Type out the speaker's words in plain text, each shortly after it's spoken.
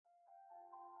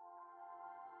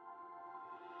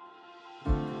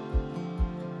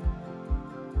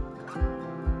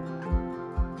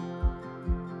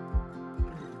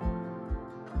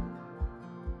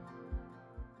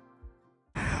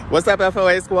What's up,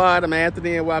 FOA squad? I'm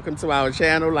Anthony and welcome to our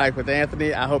channel, Life with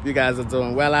Anthony. I hope you guys are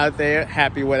doing well out there.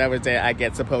 Happy whatever day I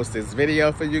get to post this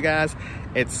video for you guys.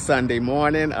 It's Sunday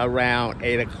morning around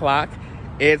 8 o'clock.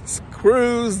 It's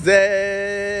cruise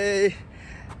day.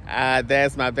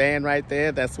 There's my van right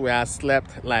there. That's where I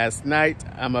slept last night.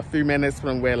 I'm a few minutes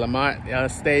from where Lamont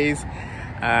stays.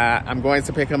 I'm going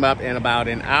to pick him up in about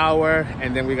an hour,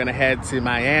 and then we're gonna head to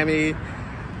Miami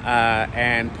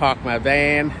and park my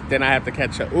van. Then I have to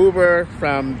catch an Uber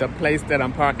from the place that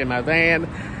I'm parking my van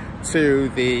to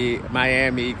the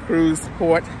Miami cruise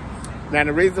port. Now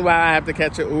the reason why I have to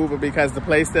catch an Uber because the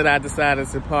place that I decided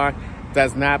to park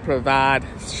does not provide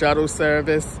shuttle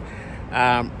service.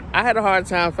 I had a hard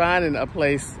time finding a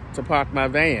place to park my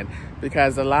van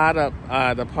because a lot of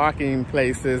the parking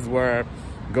places were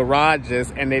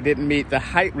garages and they didn't meet the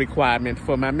height requirement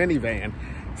for my minivan.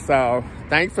 So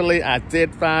thankfully I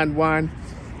did find one,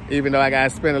 even though I gotta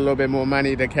spend a little bit more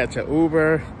money to catch an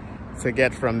Uber to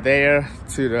get from there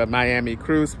to the Miami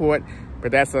cruise port,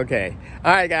 but that's okay.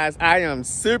 All right guys, I am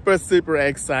super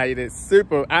excited.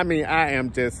 I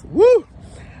am just, woo!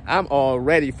 I'm all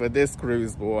ready for this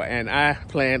cruise, boy, and I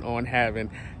plan on having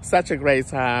such a great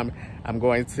time. I'm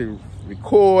going to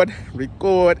record.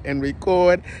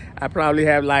 I probably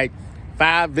have like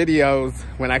 5 videos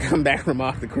when I come back from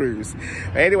off the cruise.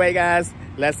 But anyway, guys,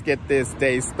 let's get this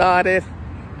day started.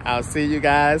 I'll see you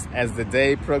guys as the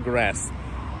day progresses.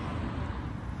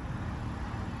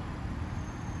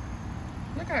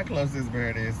 Look how close this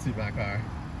bird is to my car.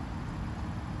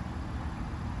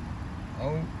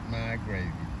 Oh my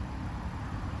gravy.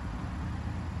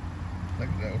 Look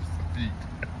at those feet.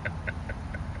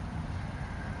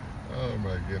 Oh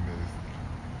my goodness.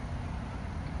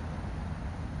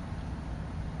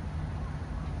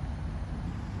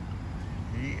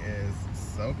 He is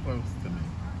so close to me.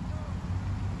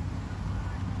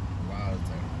 Wow.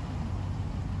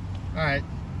 All right,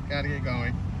 gotta get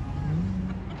going.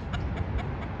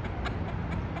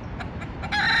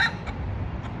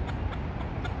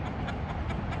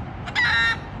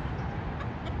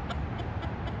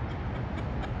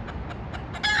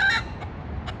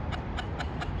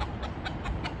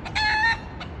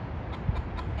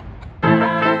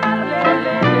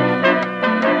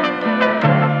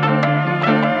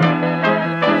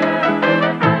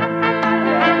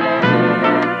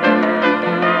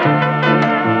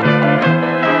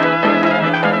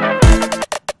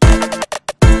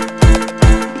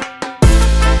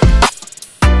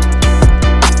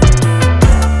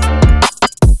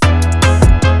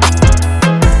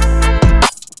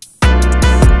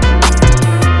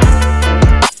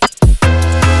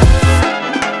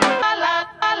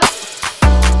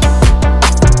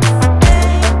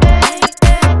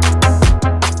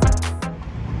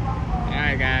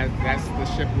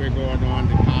 We're going on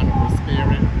the Carnival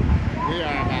Spirit. We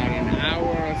are about an hour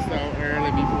or so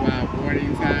early before our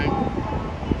boarding time.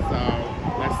 So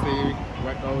let's see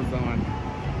what goes on.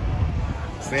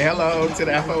 Say hello to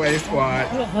the FOA squad.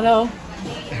 Hello. All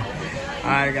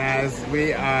right, guys,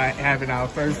 we are having our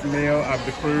first meal of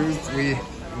the cruise.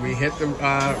 We hit the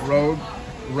road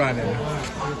running.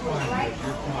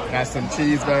 Got some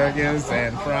cheeseburgers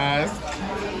and fries.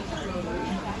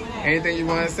 Anything you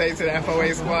want to say to the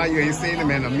FOA squad? You ain't seen them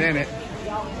in a minute.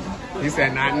 He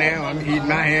said, not now, I'm eating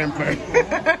my hamburger.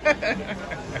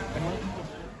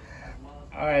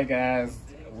 All right, guys,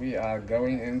 we are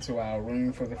going into our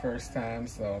room for the first time,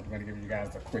 so I'm going to give you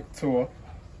guys a quick tour.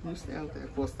 Can you stay out there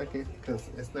for a second? Because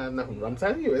it's not enough. I'm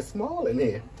telling you, it's small in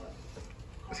here.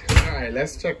 All right,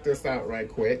 let's check this out right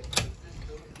quick.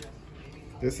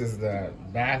 This is the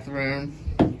bathroom,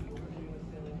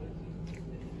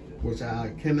 which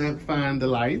I cannot find the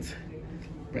light,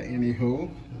 but anywho,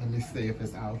 let me see if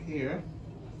it's out here.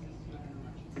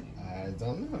 I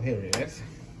don't know, here it is.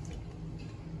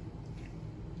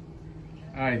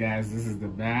 All right guys, this is the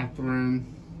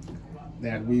bathroom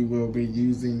that we will be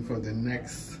using for the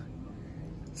next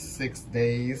 6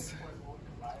 days.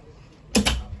 All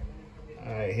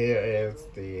right, here is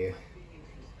the,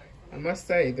 I must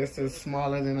say, this is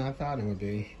smaller than I thought it would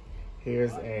be.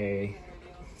 Here's a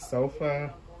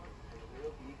sofa.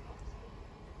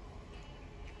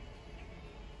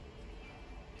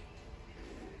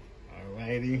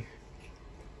 Alrighty.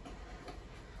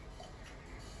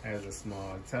 There's a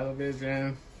small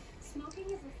television. Smoking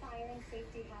is a fire and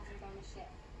safety hazard on the ship.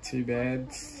 2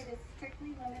 beds. It is strictly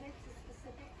limited to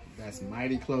specific. That's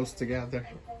mighty close together.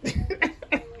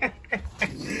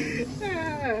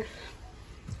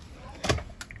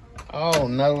 Oh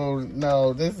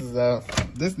no, this is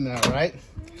not right.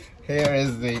 Here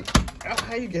is the, oh,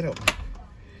 how you get up?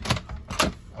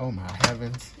 Oh my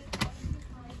heavens.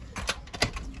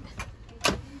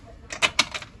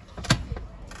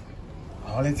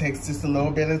 All it takes is just a little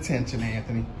bit of attention,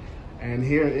 Anthony. And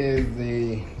here is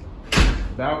the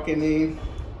balcony.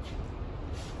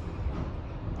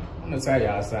 I'm gonna tell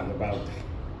y'all something about it.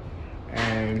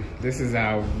 And this is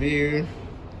our view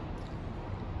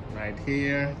right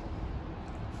here.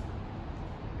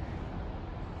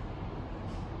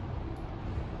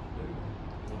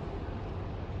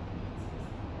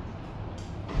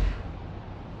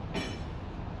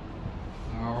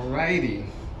 Alrighty.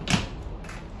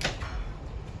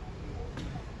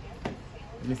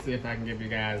 Let me see if I can give you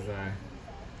guys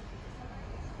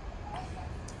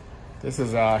this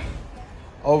is our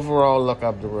overall look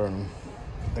of the room,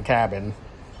 the cabin.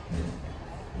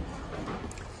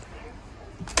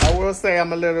 I will say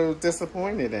I'm a little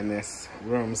disappointed in this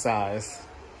room size.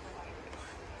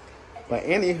 But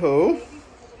anywho,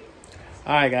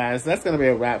 alright guys, that's gonna be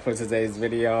a wrap for today's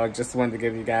video. Just wanted to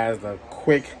give you guys a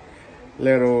quick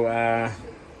little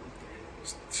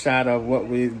shot of what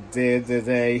we did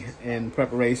today in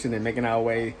preparation and making our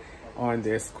way on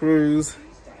this cruise.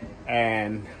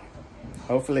 And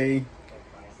hopefully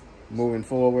moving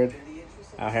forward,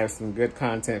 I'll have some good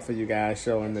content for you guys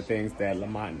showing the things that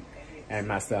Lamont and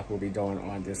myself will be doing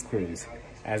on this cruise.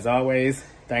 As always,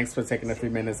 thanks for taking a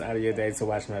few minutes out of your day to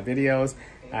watch my videos.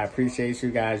 I appreciate you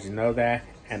guys, you know that,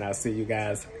 and I'll see you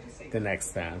guys the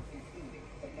next time.